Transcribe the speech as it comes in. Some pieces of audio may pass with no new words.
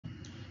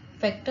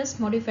Factors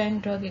modifying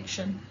drug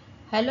action.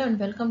 Hello and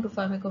welcome to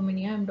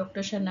Pharmacomania. I am Dr.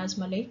 Shahnaz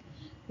Malik.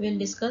 We will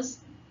discuss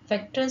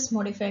factors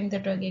modifying the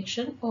drug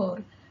action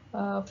or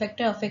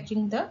factor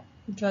affecting the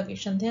drug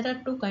action. There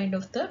are two kinds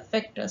of the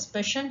factors,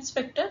 patient's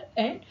factor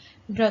and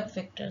drug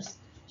factors.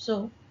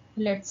 So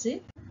let's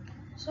see.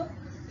 So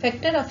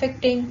factor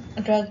affecting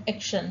drug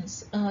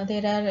actions.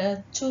 There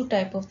are two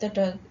type of the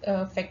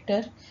drug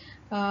factor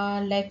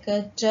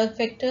drug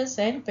factors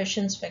and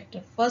patient's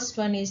factor. First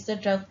one is the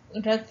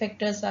drug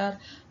factors are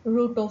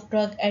route of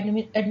drug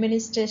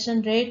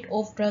administration, rate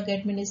of drug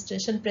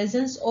administration,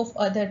 presence of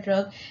other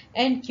drug,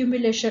 and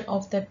accumulation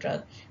of the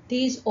drug.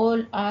 These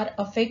all are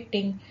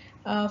affecting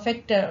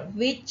factor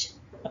which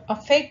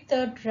affect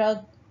the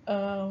drug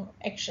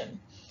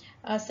action.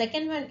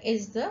 Second one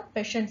is the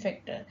patient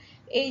factor.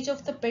 Age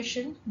of the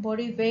patient,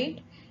 body weight,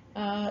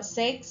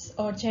 sex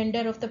or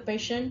gender of the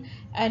patient,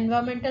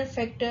 environmental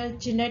factor,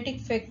 genetic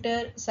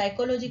factor,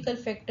 psychological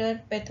factor,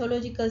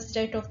 pathological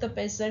state of the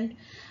patient,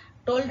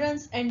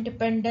 tolerance and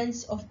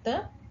dependence of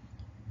the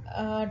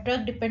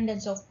drug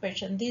dependence of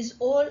patient. These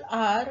all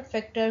are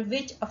factors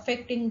which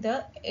affecting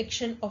the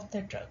action of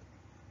the drug.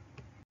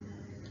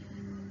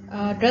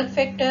 Drug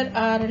factor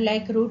are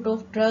like route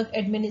of drug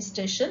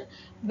administration.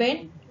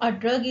 When a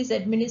drug is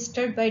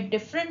administered by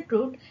different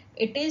route,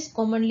 it is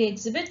commonly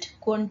exhibit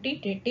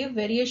quantitative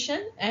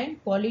variation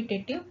and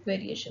qualitative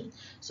variation.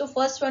 So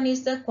first one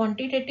is the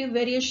quantitative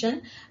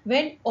variation.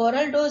 When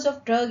oral dose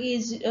of drug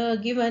is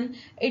given,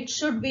 it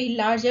should be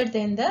larger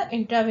than the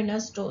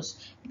intravenous dose,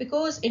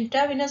 because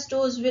intravenous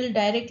dose will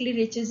directly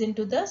reaches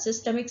into the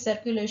systemic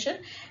circulation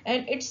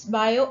and its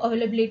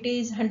bioavailability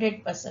is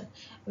 100%.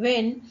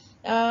 When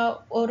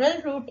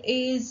oral route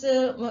is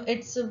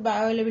its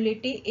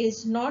bioavailability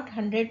is not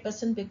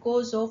 100%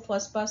 because of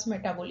first pass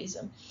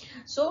metabolism.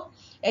 So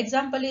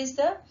example is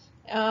the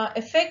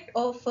effect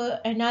of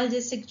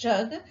analgesic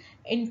drug.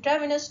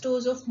 Intravenous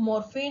dose of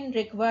morphine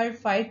required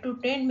 5 to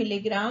 10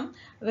 milligram,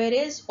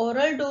 whereas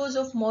oral dose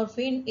of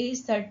morphine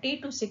is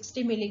 30 to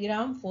 60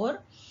 milligram for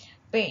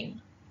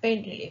pain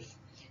relief.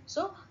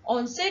 So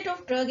onset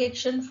of drug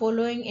action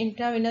following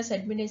intravenous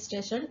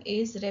administration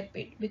is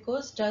rapid,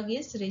 because drug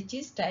is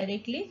reaches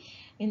directly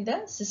in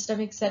the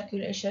systemic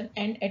circulation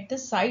and at the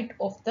site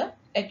of the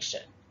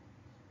action.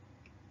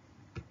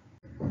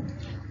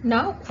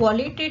 Now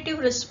qualitative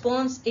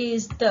response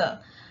is the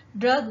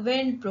drug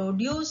when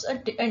produce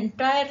an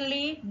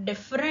entirely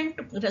different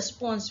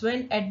response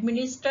when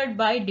administered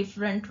by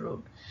different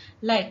route.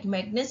 Like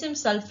magnesium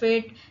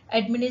sulfate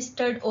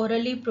administered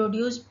orally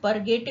produce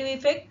purgative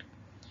effect.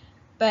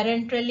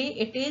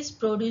 Parenterally, it is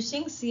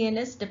producing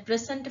CNS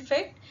depressant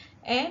effect,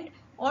 and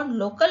on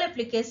local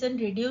application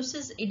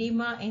reduces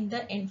edema in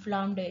the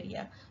inflamed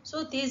area.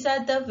 So these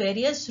are the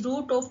various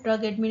route of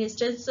drug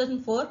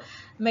administration for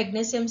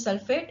magnesium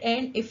sulfate,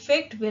 and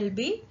effect will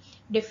be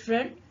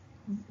different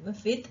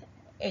with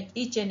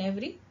each and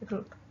every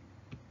route.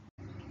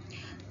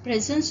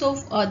 Presence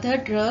of other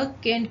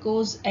drug can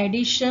cause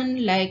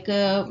addition, like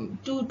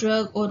two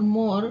drug or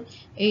more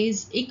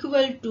is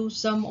equal to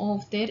sum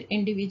of their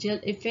individual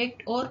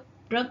effect, or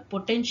drug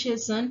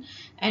potentiation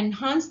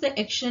enhance the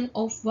action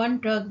of one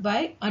drug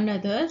by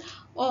another,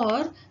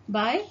 or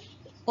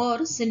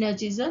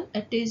synergism.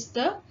 It is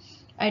the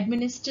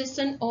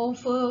administration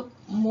of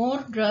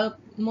more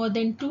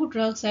than two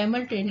drugs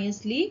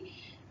simultaneously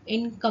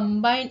in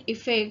combined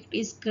effect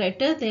is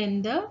greater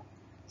than the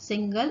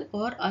single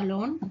or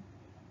alone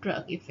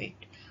drug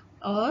effect.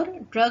 Or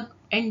drug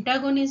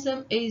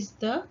antagonism is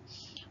the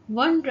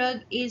one drug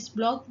is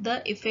block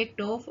the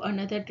effect of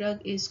another drug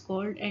is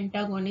called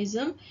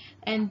antagonism,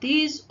 and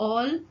these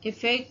all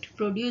effect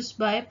produced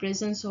by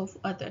presence of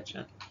other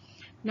drug.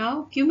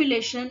 Now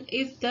accumulation,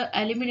 if the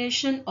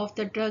elimination of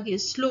the drug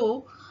is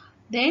slow,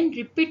 then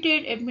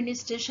repeated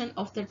administration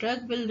of the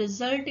drug will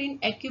result in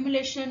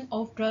accumulation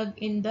of drug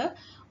in the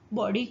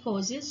body,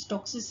 causes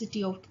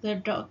toxicity of the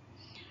drug.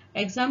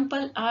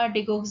 Example are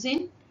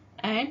digoxin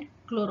and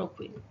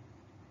chloroquine.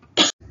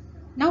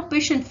 Now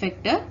patient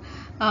factor,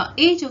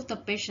 age of the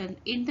patient.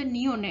 In the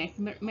neonate,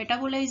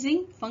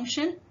 metabolizing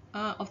function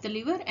of the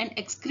liver and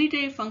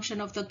excretory function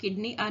of the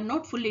kidney are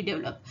not fully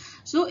developed.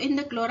 So in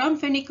the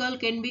chloramphenicol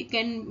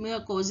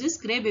can causes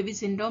gray baby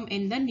syndrome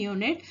in the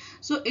neonate.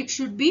 So it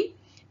should be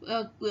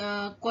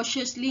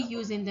cautiously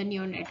used in the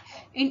neonate.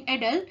 In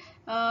adult,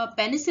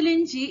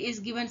 penicillin G is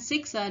given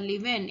 6 hourly,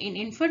 when in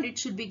infant it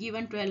should be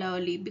given 12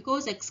 hourly,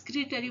 because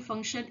excretory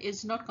function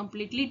is not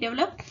completely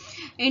developed.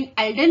 In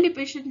elderly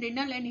patient,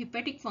 renal and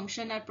hepatic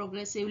function are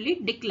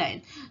progressively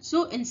declined.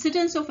 So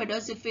incidence of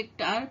adverse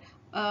effect are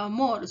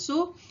more.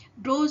 So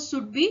dose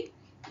should be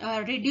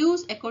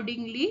reduced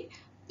accordingly.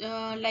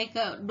 Like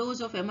a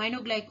dose of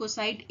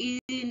aminoglycoside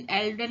in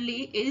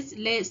elderly is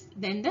less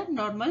than the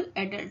normal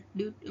adult,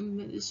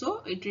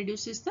 so it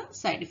reduces the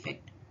side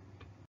effect.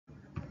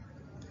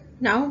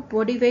 Now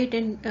body weight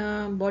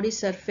and body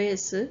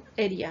surface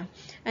area.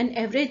 An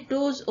average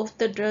dose of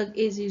the drug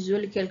is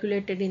usually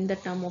calculated in the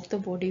term of the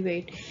body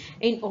weight.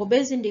 In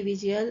obese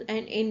individual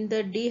and in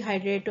the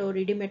dehydrated or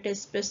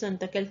edematous person,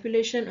 the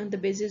calculation on the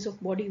basis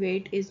of body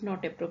weight is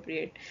not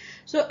appropriate.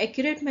 So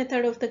accurate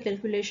method of the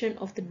calculation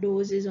of the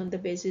dose is on the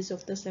basis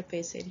of the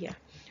surface area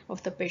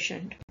of the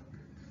patient.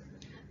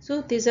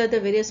 So these are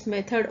the various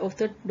method of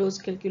the dose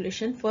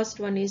calculation. First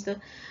one is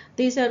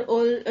these are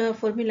all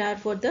formula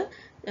for the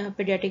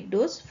pediatric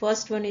dose.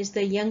 First one is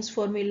the Young's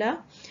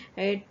formula.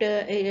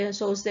 It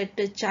shows that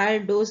the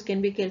child dose can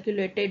be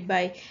calculated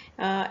by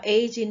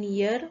age in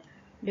year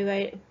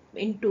divide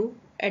into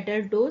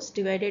adult dose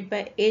divided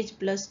by age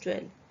plus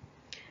 12.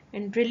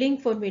 And Drilling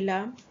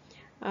formula,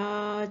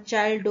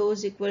 child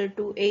dose equal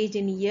to age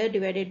in year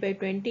divided by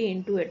 20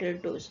 into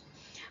adult dose.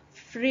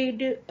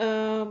 Freed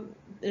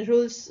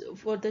rules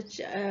for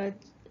the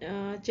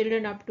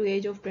children up to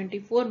age of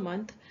 24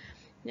 month,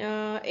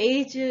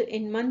 age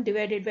in month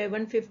divided by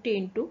 150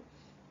 into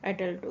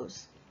adult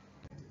dose.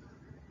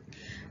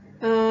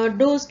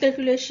 Dose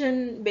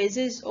calculation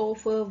basis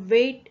of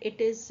weight,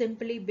 it is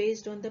simply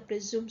based on the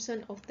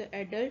presumption of the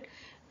adult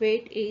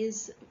weight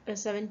is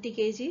 70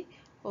 kg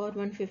or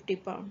 150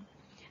 pound.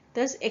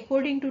 Thus,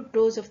 according to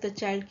dose of the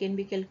child can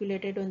be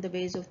calculated on the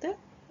base of the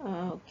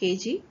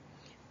kg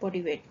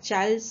body weight.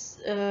 Child's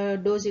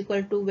dose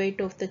equal to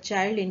weight of the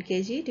child in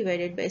kg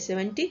divided by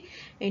 70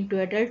 into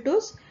adult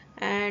dose,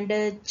 and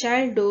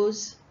child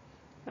dose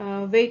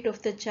weight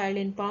of the child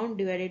in pound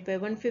divided by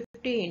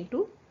 150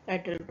 into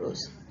adult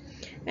dose.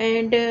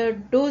 And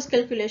dose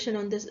calculation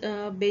on this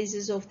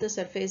basis of the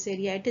surface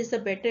area, it is the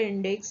better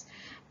index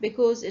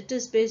because it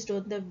is based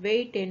on the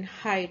weight and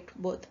height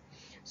both.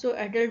 So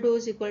adult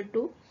dose equal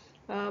to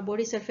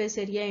body surface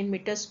area in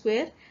meter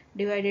square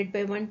divided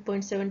by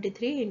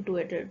 1.73 into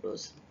adult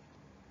dose.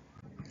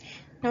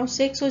 Now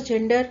sex or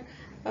gender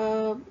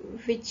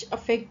which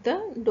affect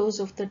the dose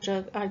of the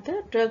drug are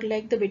the drug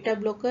like the beta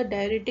blocker,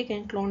 diuretic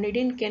and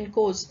clonidine can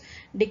cause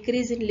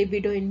decrease in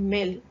libido in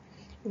male,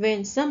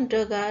 when some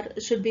drug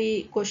should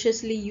be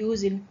cautiously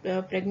used in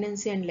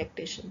pregnancy and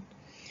lactation.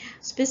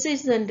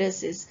 Species and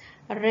races.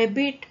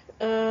 Rabbit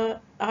are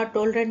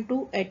tolerant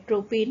to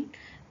atropine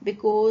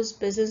because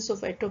presence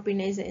of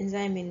atropinase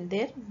enzyme in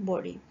their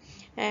body,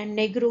 and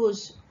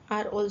Negroes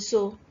are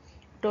also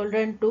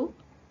tolerant to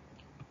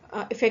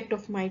effect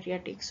of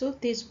mydriatic. So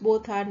these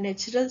both are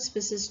natural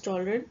species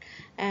tolerant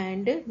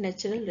and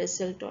natural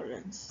racial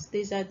tolerance.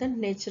 These are the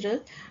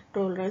natural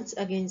tolerance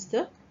against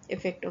the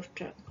effect of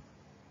drug.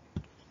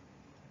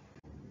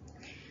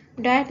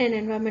 Diet and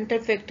environmental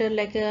factor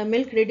like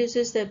milk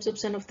reduces the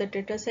absorption of the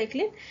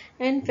tetracycline,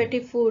 and fatty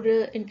food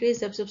increase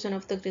the absorption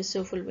of the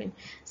glycofulvin.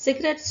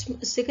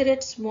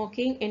 Cigarette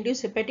smoking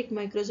induce hepatic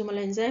microsomal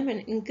enzyme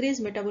and increase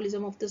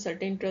metabolism of the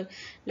certain drug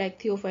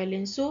like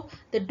theophylline. So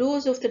the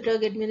dose of the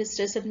drug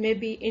administration may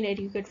be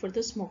inadequate for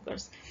the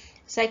smokers.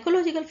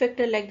 Psychological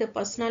factor like the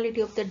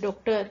personality of the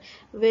doctor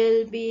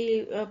will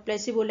be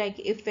placebo-like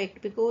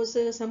effect because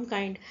some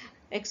kind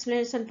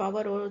explanation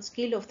power or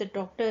skill of the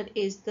doctor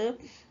is the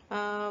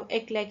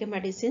act like a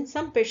medicine.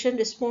 Some patients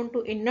respond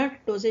to inert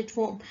dosage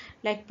form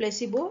like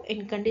placebo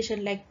in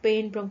condition like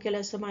pain, bronchial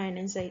asthma and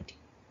anxiety.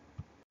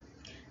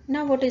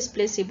 Now what is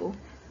placebo?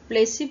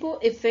 Placebo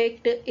is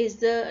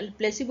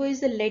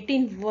the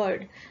Latin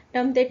word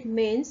term that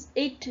means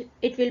it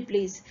will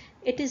please.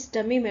 It is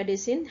dummy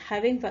medicine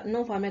having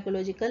no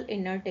pharmacological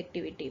inert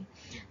activity.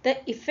 The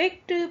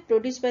effect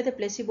produced by the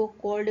placebo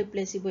called a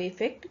placebo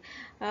effect.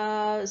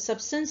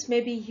 Substance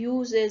may be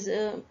used as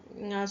a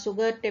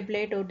sugar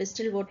tablet or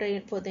distilled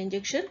water for the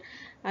injection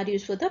are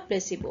used for the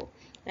placebo.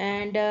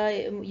 And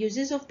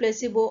uses of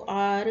placebo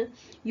are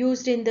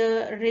used in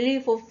the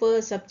relief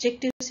of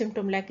subjective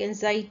symptom like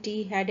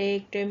anxiety,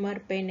 headache, tremor,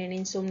 pain and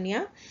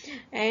insomnia,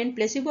 and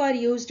placebo are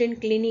used in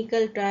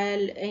clinical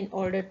trial in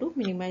order to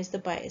minimize the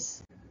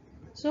bias.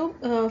 So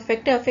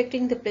factor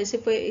affecting the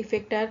placebo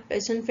effect are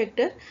patient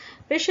factor.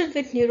 Patients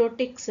with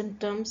neurotic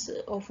symptoms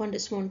often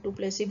respond to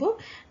placebo.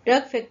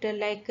 Drug factor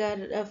like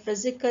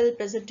physical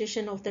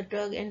presentation of the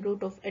drug and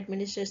route of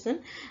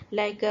administration,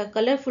 like a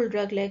colorful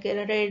drug like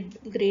red,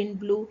 green,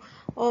 blue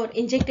or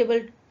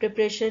injectable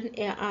preparation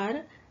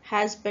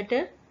has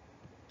better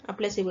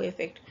placebo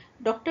effect.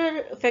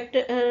 Doctor factor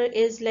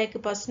is like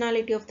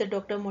personality of the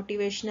doctor,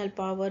 motivational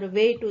power,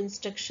 way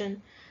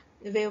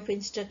of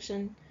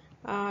instruction,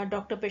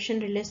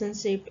 doctor-patient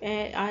relationship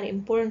are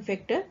important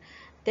factor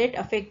that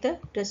affect the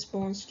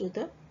response to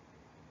the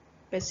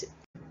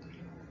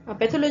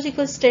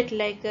pathological state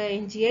like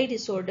in GI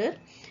disorder.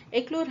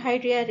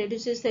 Achlorhydria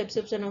reduces the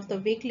absorption of the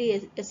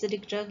weakly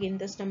acidic drug in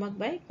the stomach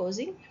by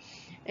causing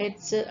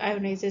its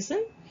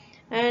ionization,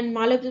 and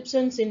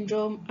malabsorption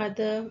syndrome,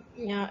 the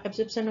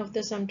absorption of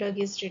the some drug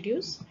is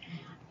reduced.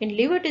 In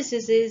liver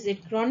diseases, in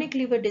chronic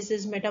liver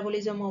disease,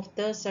 metabolism of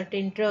the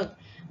certain drug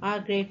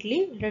are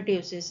greatly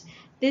reduces.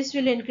 This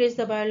will increase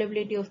the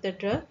bioavailability of the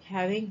drug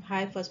having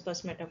high first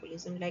pass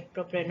metabolism like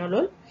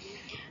propranolol.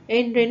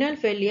 In renal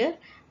failure,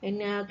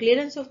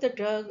 clearance of the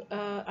drug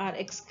are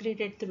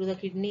excreted through the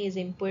kidney is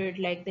impaired,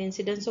 like the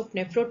incidence of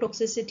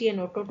nephrotoxicity and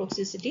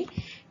ototoxicity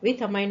with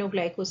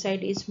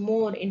aminoglycoside is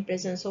more in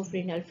presence of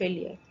renal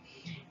failure.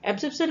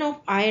 Absorption of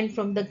iron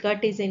from the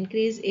gut is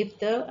increased if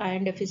the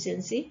iron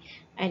deficiency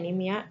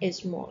anemia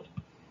is more.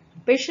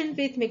 Patients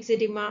with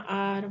myxedema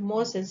are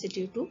more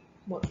sensitive to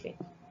morphine.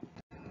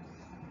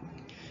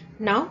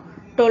 Now,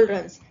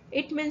 tolerance.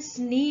 It means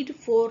need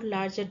for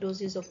larger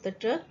doses of the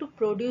drug to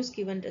produce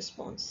given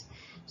response.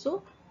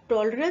 So,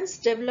 tolerance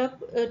develop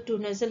to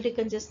nasal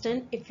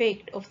decongestant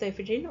effect of the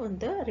ephedrine on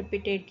the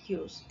repeated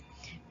use.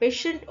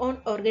 Patient on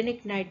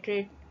organic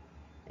nitrate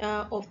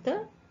of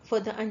the for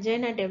the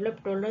angina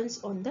develop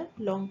tolerance on the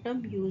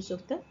long-term use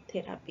of the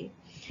therapy.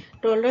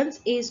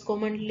 Tolerance is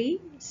commonly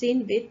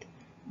seen with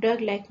drug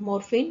like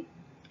morphine,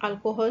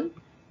 alcohol,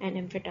 and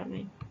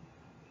amphetamine.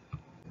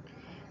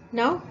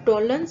 Now,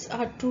 tolerance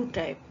are two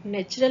types,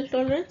 natural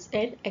tolerance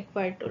and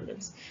acquired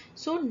tolerance.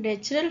 So,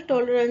 natural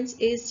tolerance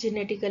is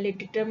genetically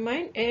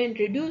determined and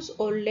reduce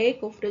or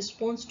lack of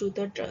response to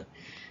the drug.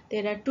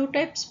 There are two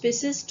types,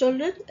 species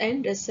tolerance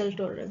and racial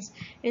tolerance.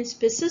 In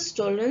species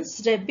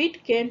tolerance,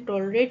 rabbit can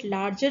tolerate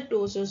larger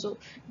dose of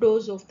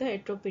the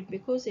atropine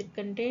because it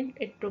contains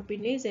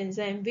atropinase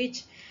enzyme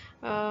which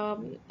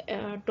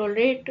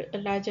tolerate a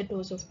larger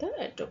dose of the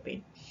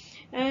atropine.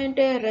 And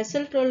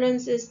racial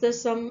tolerance is the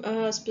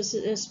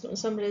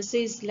some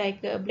races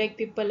like black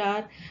people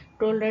are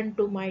tolerant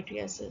to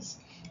mydriasis.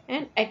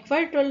 And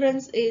acquired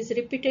tolerance is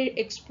repeated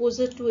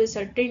exposure to a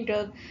certain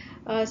drug.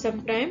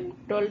 Sometimes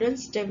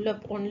tolerance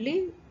develop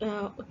only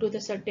to the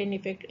certain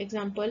effect.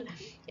 Example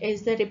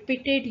is the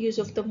repeated use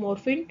of the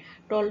morphine.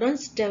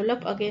 Tolerance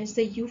develop against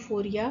the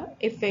euphoria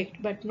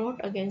effect but not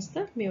against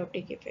the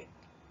meiotic effect.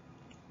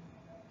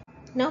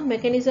 Now,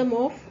 mechanism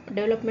of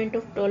development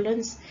of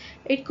tolerance,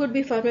 it could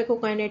be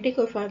pharmacokinetic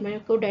or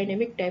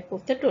pharmacodynamic type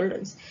of the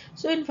tolerance.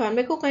 So in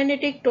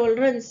pharmacokinetic,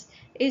 tolerance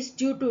is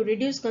due to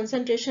reduced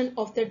concentration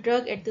of the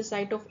drug at the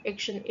site of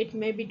action. It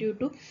may be due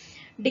to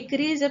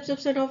decreased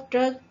absorption of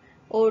drug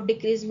or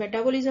decreased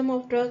metabolism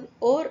of drug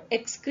or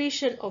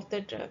excretion of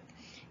the drug.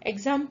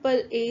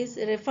 Example is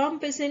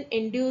rifampicin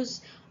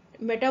induced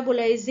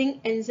metabolizing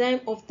enzyme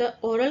of the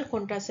oral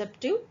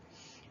contraceptive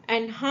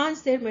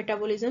enhance their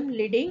metabolism,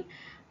 leading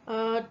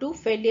to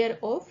failure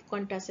of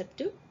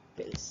contraceptive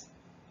pills.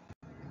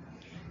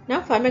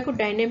 Now,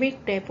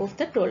 pharmacodynamic type of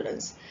the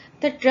tolerance.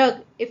 The drug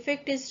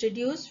effect is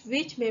reduced,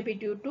 which may be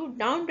due to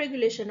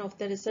downregulation of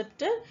the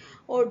receptor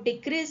or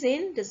decrease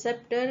in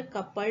receptor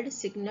coupled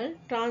signal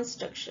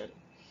transduction.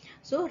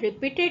 So,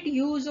 repeated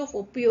use of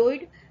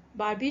opioid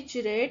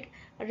barbiturate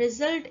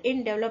result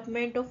in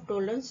development of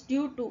tolerance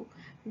due to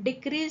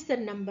decrease the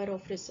number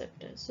of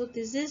receptors. So,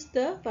 this is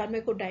the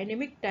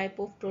pharmacodynamic type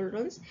of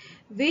tolerance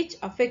which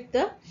affect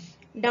the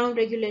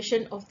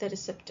downregulation of the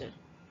receptor.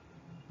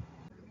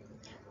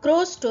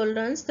 Cross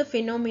tolerance, the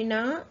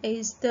phenomena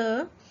is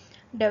the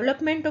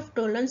development of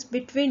tolerance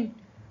between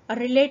a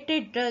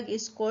related drug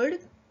is called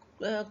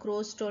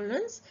cross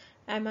tolerance.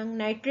 Among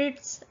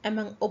nitrates,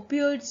 among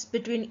opioids,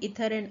 between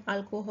ether and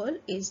alcohol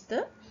is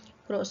the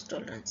cross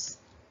tolerance.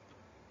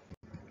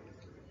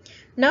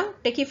 Now,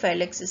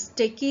 tachyphylaxis.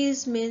 Tachy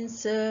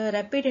means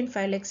rapid, and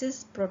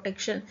phylaxis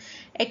protection.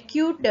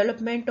 Acute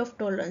development of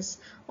tolerance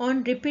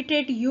on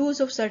repeated use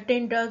of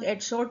certain drug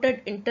at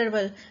shorter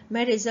interval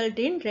may result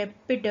in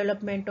rapid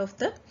development of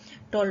the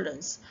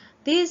tolerance.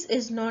 This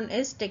is known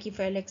as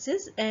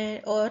tachyphylaxis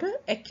or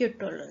acute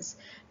tolerance.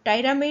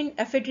 Tyramine,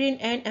 ephedrine,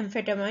 and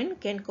amphetamine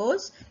can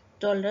cause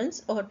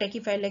tolerance or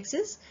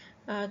tachyphylaxis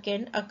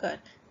can occur.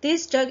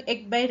 This drug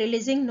act by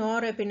releasing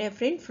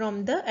norepinephrine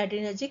from the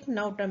adrenergic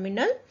nerve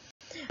terminal.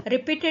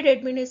 Repeated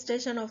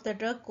administration of the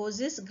drug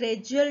causes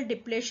gradual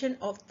depletion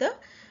of the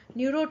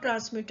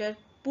neurotransmitter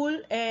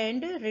pool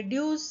and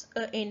reduce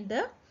in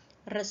the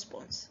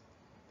response.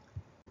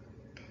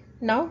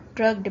 Now,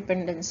 drug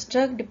dependence.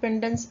 Drug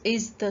dependence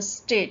is the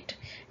state.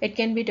 It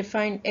can be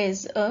defined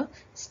as a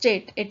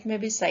state. It may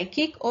be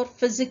psychic or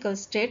physical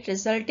state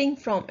resulting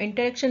from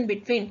interaction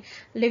between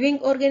living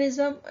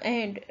organism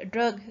and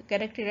drug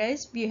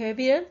characterized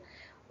behavioral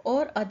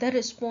or other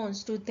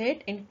response to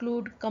that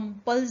include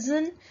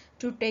compulsion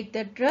to take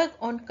the drug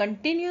on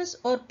continuous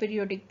or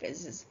periodic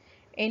basis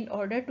in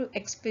order to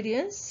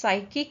experience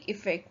psychic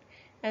effect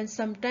and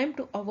sometimes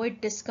to avoid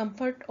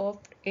discomfort of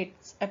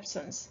its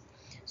absence.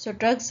 So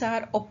drugs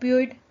are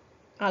opioid,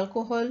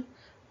 alcohol,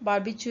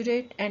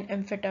 barbiturate and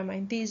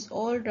amphetamine. These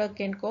all drugs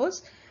can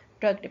cause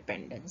drug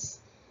dependence.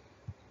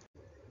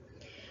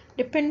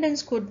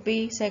 Dependence could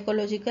be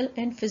psychological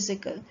and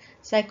physical.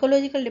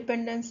 Psychological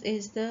dependence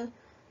is the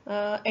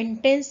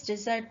intense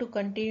desire to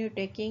continue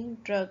taking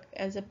drug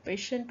as a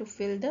patient to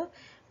feel the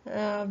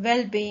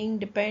well-being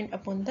depend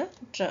upon the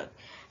drug.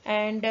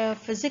 And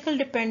physical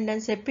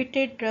dependence,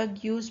 repeated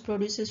drug use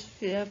produces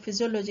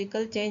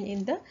physiological change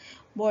in the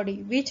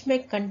body which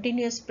make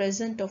continuous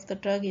presence of the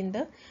drug in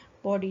the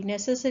body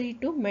necessary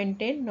to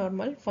maintain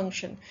normal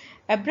function.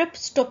 Abrupt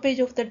stoppage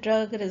of the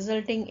drug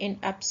resulting in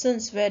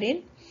absence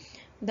wherein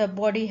the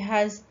body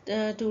has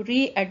to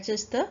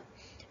readjust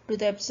to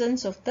the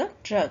absence of the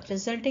drug,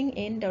 resulting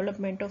in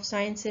development of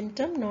sign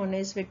symptom known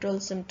as withdrawal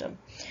symptom.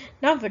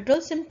 Now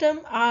withdrawal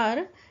symptoms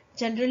are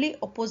generally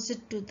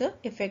opposite to the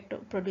effect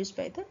produced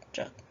by the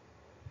drug.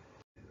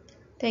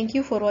 Thank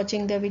you for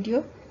watching the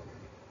video.